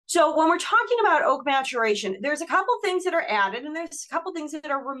So when we're talking about oak maturation, there's a couple things that are added and there's a couple things that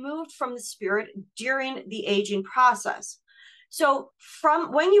are removed from the spirit during the aging process. So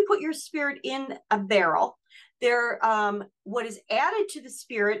from when you put your spirit in a barrel, what is added to the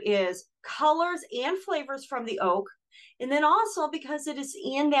spirit is colors and flavors from the oak. And then also because it is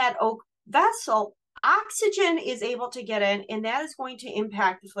in that oak vessel, oxygen is able to get in, and that is going to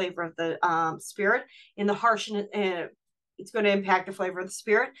impact the flavor of the spirit in the harshness. It's going to impact the flavor of the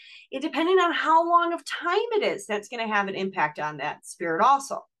spirit. And depending on how long of time it is, that's going to have an impact on that spirit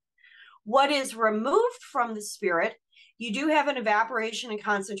also. What is removed from the spirit, you do have an evaporation and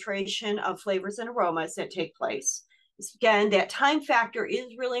concentration of flavors and aromas that take place. Again, that time factor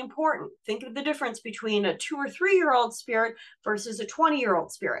is really important. Think of the difference between a 2 or 3 year old spirit versus a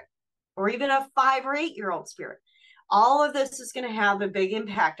 20-year-old spirit, or even a 5 or 8 year old spirit. All of this is going to have a big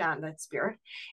impact on that spirit.